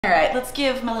All right, let's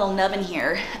give my little nubbin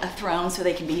here a throne so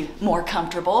they can be more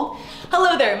comfortable.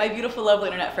 Hello there, my beautiful, lovely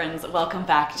internet friends. Welcome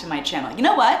back to my channel. You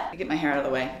know what? I get my hair out of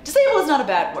the way. Disabled is not a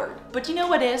bad word, but you know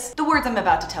what is? The words I'm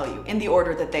about to tell you in the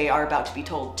order that they are about to be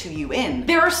told to you in.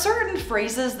 There are certain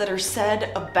phrases that are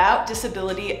said about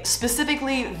disability,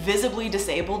 specifically visibly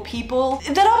disabled people,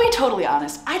 that I'll be totally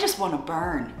honest, I just want to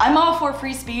burn. I'm all for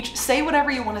free speech. Say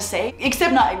whatever you want to say,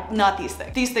 except not these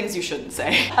things. These things you shouldn't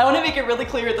say. I want to make it really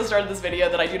clear at the start of this video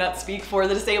that I do not speak for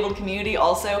the disabled community.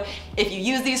 Also, if you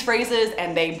use these phrases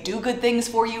and they do good things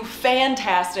for you,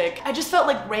 fantastic. I just felt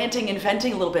like ranting and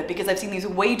venting a little bit because I've seen these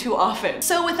way too often.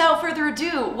 So without further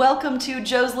ado, welcome to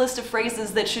Joe's list of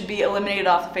phrases that should be eliminated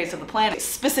off the face of the planet,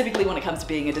 specifically when it comes to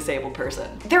being a disabled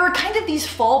person. There are kind of these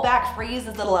fallback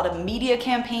phrases that a lot of media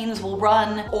campaigns will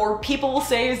run, or people will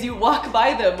say as you walk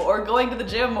by them, or going to the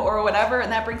gym, or whatever,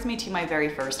 and that brings me to my very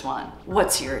first one.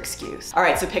 What's your excuse? All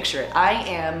right, so picture it. I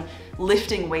am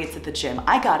lifting weights at the gym.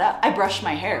 I got up, I brushed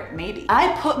my hair, maybe.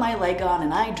 I put my leg on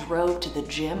and I drove to the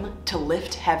gym to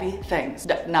lift heavy things.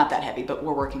 Not that heavy, but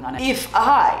we're working on it. If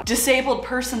I, disabled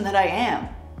person that I am,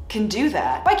 can do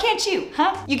that, why can't you,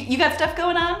 huh? You got stuff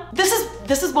going on? This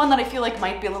is one that I feel like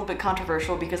might be a little bit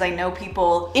controversial because I know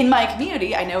people in my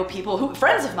community, I know people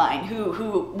friends of mine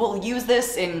who will use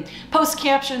this in post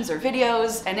captions or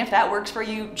videos, and if that works for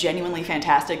you, genuinely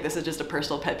fantastic. This is just a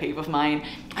personal pet peeve of mine.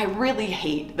 I really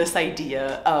hate this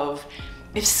idea of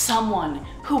if someone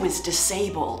who is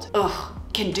disabled,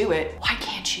 can do it, why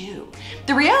can't you?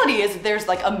 The reality is there's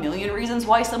like a million reasons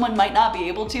why someone might not be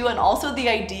able to, and also the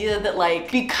idea that like,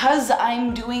 because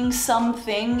I'm doing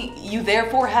something, you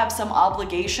therefore have some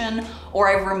obligation, or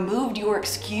I've removed your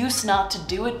excuse not to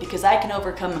do it because I can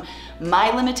overcome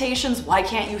my limitations, why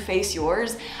can't you face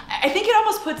yours? I think it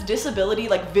almost puts disability,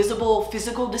 like visible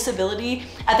physical disability,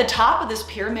 at the top of this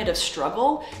pyramid of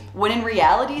struggle, when in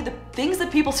reality, the things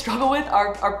that people struggle with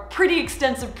are pretty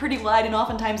extensive, pretty wide, and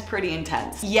oftentimes pretty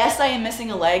intense. Yes, I am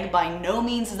missing a leg. By no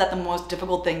means is that the most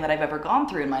difficult thing that I've ever gone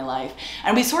through in my life.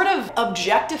 And we sort of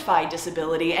objectify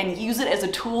disability and use it as a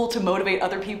tool to motivate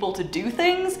other people to do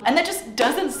things. And that just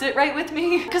doesn't sit right with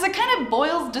me, because it kind of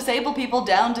boils disabled people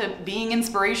down to being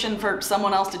inspiration for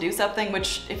someone else to do something,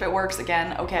 which if it works,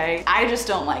 again, okay. I just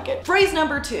don't like it. Phrase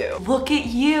number 2, look at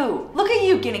you. Look at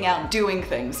you getting out and doing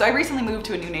things. So I recently moved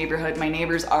to a new neighborhood. My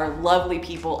neighbors are lovely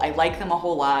people. I like them a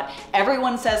whole lot.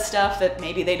 Everyone says stuff that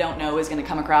maybe they don't know is gonna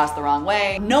come across the wrong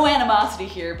way. No animosity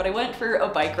here, but I went for a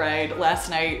bike ride last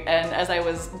night, and as I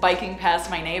was biking past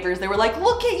my neighbors, they were like,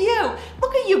 look at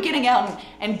you getting out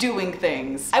and doing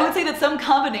things. I would say that some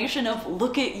combination of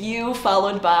look at you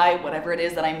followed by whatever it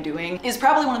is that I'm doing is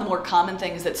probably one of the more common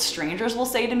things that strangers will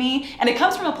say to me, and it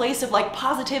comes from a place of like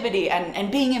positivity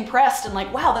and being impressed and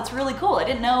like, wow, that's really cool. I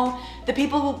didn't know the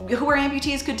people who are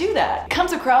amputees could do that. It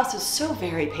comes across as so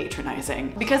very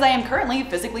patronizing because I am currently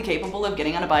physically capable of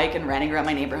getting on a bike and riding around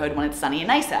my neighborhood when it's sunny and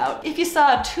nice out. If you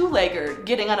saw a two-legger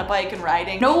getting on a bike and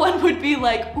riding, no one would be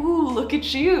like, ooh, look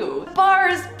at you. The bar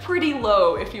is pretty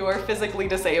low if you are physically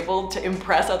disabled to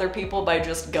impress other people by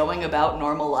just going about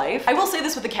normal life. I will say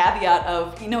this with the caveat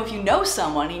of, you know, if you know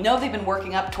someone, you know they've been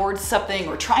working up towards something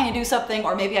or trying to do something,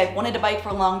 or maybe I've wanted to bike for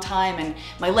a long time and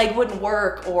my leg wouldn't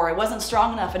work, or I wasn't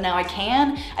strong enough and now I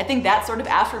can. I think that sort of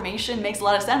affirmation makes a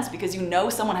lot of sense because you know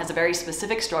someone has a very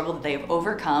specific struggle that they have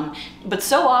overcome. But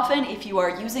so often, if you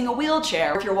are using a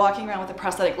wheelchair, or if you're walking around with a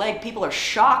prosthetic leg, people are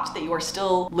shocked that you are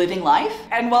still living life.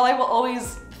 And while I will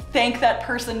always thank that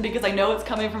person because I know it's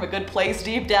coming from a good place,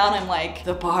 deep down I'm like,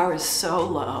 the bar is so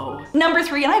low. Number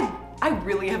 3, and I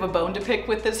really have a bone to pick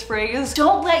with this phrase.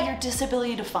 Don't let your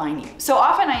disability define you. So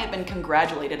often I have been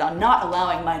congratulated on not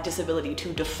allowing my disability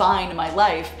to define my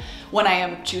life when I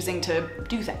am choosing to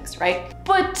do things, right?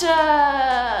 But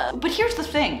here's the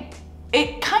thing.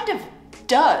 It kind of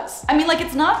does. I mean, like,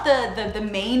 it's not the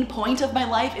main point of my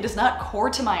life. It is not core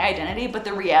to my identity, but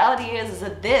the reality is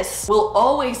that this will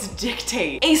always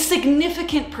dictate a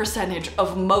significant percentage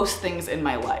of most things in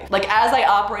my life. Like, as I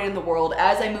operate in the world,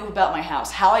 as I move about my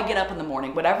house, how I get up in the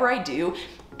morning, whatever I do,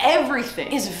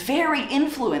 everything is very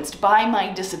influenced by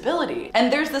my disability.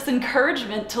 And there's this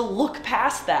encouragement to look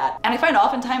past that. And I find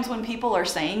oftentimes when people are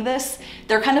saying this,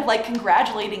 they're kind of like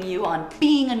congratulating you on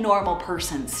being a normal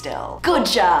person still. Good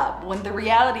job. When the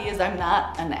reality is I'm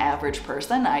not an average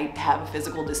person. I have a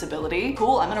physical disability.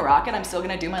 Cool, I'm gonna rock it. I'm still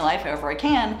gonna do my life however I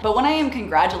can. But when I am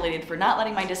congratulated for not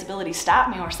letting my disability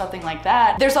stop me or something like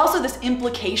that, there's also this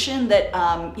implication that,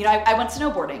 you know, I went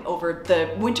snowboarding over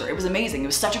the winter. It was amazing. It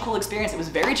was such a cool experience. It was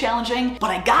very very challenging, but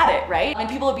I got it, right? And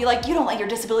people would be like, you don't let your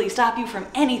disability stop you from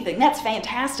anything. That's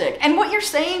fantastic. And what you're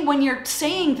saying when you're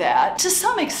saying that, to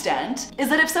some extent, is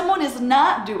that if someone is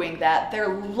not doing that,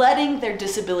 they're letting their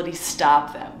disability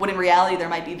stop them. When in reality, there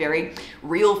might be very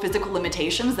real physical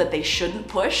limitations that they shouldn't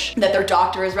push, that their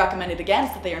doctor has recommended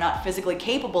against, that they are not physically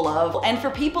capable of. And for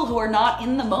people who are not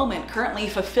in the moment currently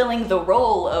fulfilling the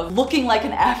role of looking like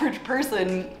an average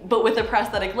person, but with a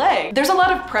prosthetic leg, there's a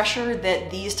lot of pressure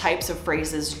that these types of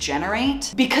phrases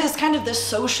generate, because kind of the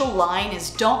social line is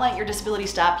don't let your disability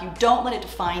stop you, don't let it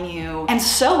define you. And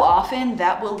so often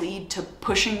that will lead to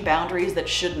pushing boundaries that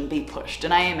shouldn't be pushed.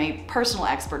 And I am a personal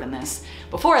expert in this.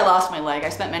 Before I lost my leg, I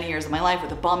spent many years of my life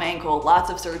with a bum ankle, lots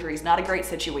of surgeries, not a great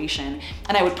situation.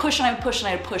 And I would push and I would push and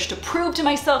I would push to prove to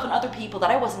myself and other people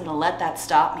that I wasn't gonna let that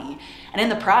stop me. And in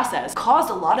the process, caused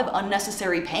a lot of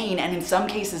unnecessary pain and in some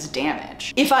cases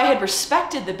damage. If I had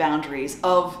respected the boundaries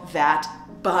of that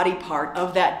body part,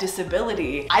 of that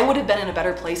disability, I would have been in a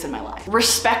better place in my life.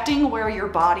 Respecting where your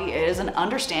body is and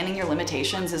understanding your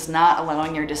limitations is not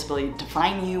allowing your disability to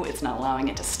define you, it's not allowing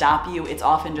it to stop you, it's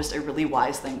often just a really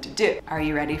wise thing to do. Are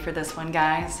you ready for this one,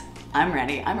 guys? I'm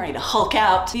ready to Hulk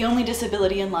out. The only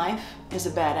disability in life is a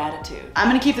bad attitude. I'm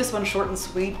gonna keep this one short and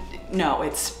sweet. No,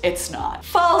 it's not.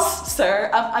 False,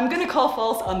 sir. I'm gonna call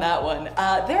false on that one.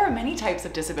 There are many types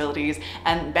of disabilities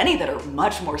and many that are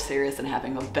much more serious than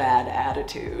having a bad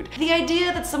attitude. The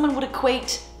idea that someone would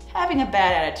equate having a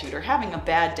bad attitude or having a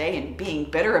bad day and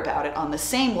being bitter about it on the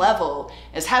same level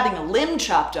as having a limb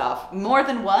chopped off more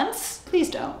than once, please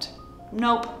don't.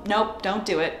 Nope, don't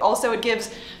do it. Also, it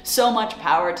gives so much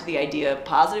power to the idea of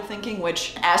positive thinking,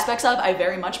 which aspects of I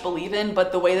very much believe in,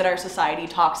 but the way that our society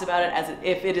talks about it as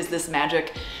if it is this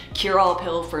magic cure-all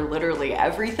pill for literally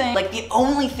everything. Like the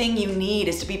only thing you need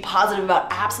is to be positive about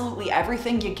absolutely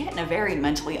everything, you get in a very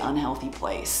mentally unhealthy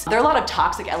place. There are a lot of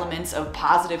toxic elements of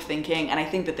positive thinking, and I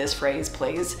think that this phrase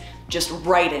plays just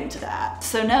right into that.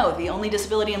 So no, the only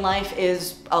disability in life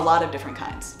is a lot of different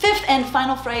kinds. Fifth and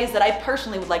final phrase that I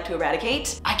personally would like to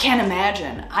eradicate, I can't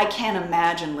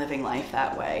imagine living life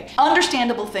that way.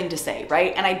 Understandable thing to say,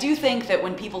 right? And I do think that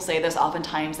when people say this,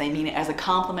 oftentimes they mean it as a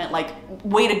compliment, like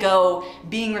way to go,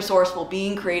 being resourceful,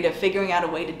 being creative, figuring out a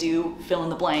way to do fill in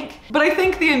the blank. But I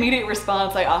think the immediate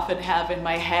response I often have in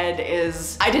my head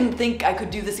is, I didn't think I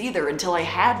could do this either until I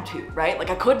had to, right? Like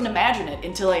I couldn't imagine it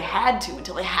until I had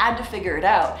to figure it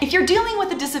out. If you're dealing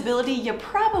with a disability, you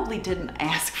probably didn't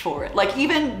ask for it. Like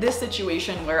even this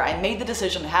situation where I made the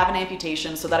decision to have an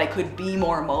amputation so that I could be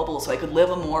more mobile, so I could live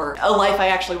a life I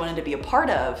actually wanted to be a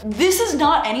part of. This is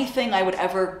not anything I would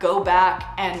ever go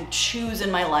back and choose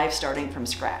in my life starting from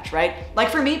scratch, right? Like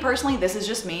for me personally, this is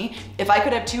just me. If I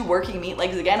could have 2 working meat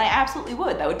legs again, I absolutely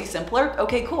would. That would be simpler.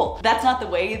 Okay, cool. That's not the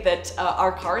way that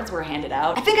our cards were handed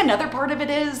out. I think another part of it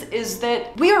is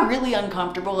that we are really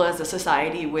uncomfortable as a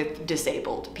society with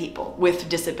disabled people, with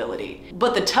disability.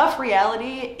 But the tough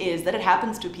reality is that it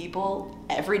happens to people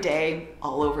every day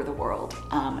all over the world.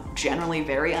 Generally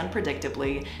very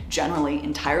unpredictably, generally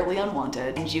entirely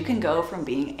unwanted, and you can go from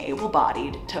being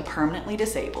able-bodied to permanently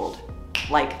disabled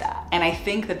like that. And I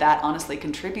think that that honestly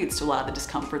contributes to a lot of the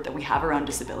discomfort that we have around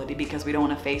disability because we don't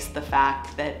want to face the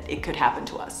fact that it could happen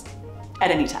to us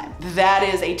at any time. That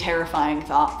is a terrifying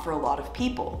thought for a lot of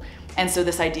people. And so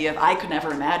this idea of I could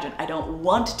never imagine, I don't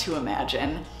want to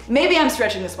imagine, maybe I'm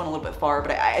stretching this one a little bit far,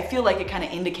 but I feel like it kind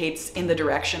of indicates in the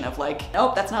direction of like,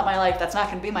 nope, that's not my life, that's not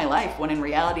gonna be my life, when in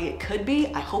reality it could be.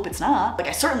 I hope it's not. Like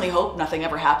I certainly hope nothing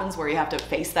ever happens where you have to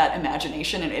face that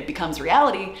imagination and it becomes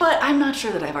reality, but I'm not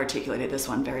sure that I've articulated this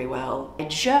one very well. I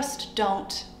just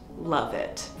don't love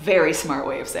it. Very smart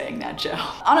way of saying that, Joe.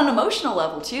 On an emotional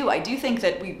level too, I do think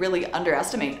that we really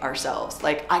underestimate ourselves.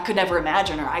 Like, I could never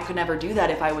imagine, or I could never do that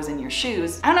if I was in your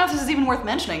shoes. I don't know if this is even worth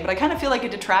mentioning, but I kind of feel like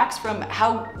it detracts from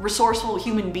how resourceful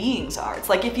human beings are. It's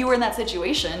like if you were in that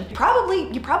situation, you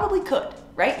probably could.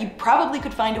 Right? You probably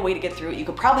could find a way to get through it. You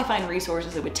could probably find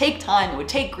resources. It would take time, it would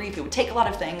take grief, it would take a lot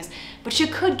of things, but you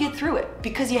could get through it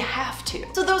because you have to.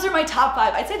 So those are my top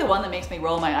 5. I'd say the one that makes me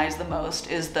roll my eyes the most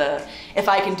is the, if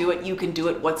I can do it, you can do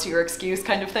it, what's your excuse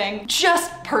kind of thing.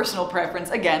 Just personal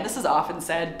preference. Again, this is often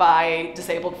said by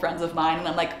disabled friends of mine, and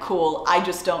I'm like, cool, I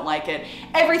just don't like it.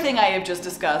 Everything I have just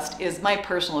discussed is my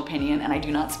personal opinion, and I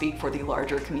do not speak for the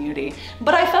larger community.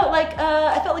 But I felt like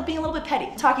being a little bit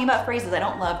petty, talking about phrases I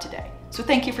don't love today. So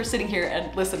thank you for sitting here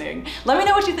and listening. Let me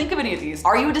know what you think of any of these.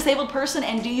 Are you a disabled person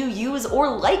and do you use or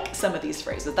like some of these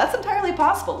phrases? That's entirely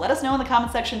possible. Let us know in the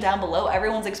comment section down below.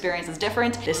 Everyone's experience is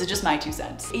different. This is just my 2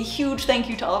 cents. A huge thank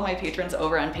you to all of my patrons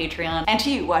over on Patreon and to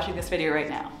you watching this video right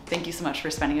now. Thank you so much for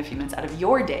spending a few minutes out of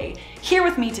your day here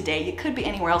with me today. You could be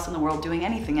anywhere else in the world doing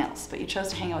anything else, but you chose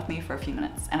to hang out with me for a few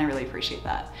minutes, and I really appreciate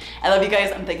that. I love you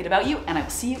guys, I'm thinking about you, and I will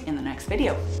see you in the next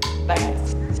video. Bye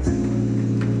guys.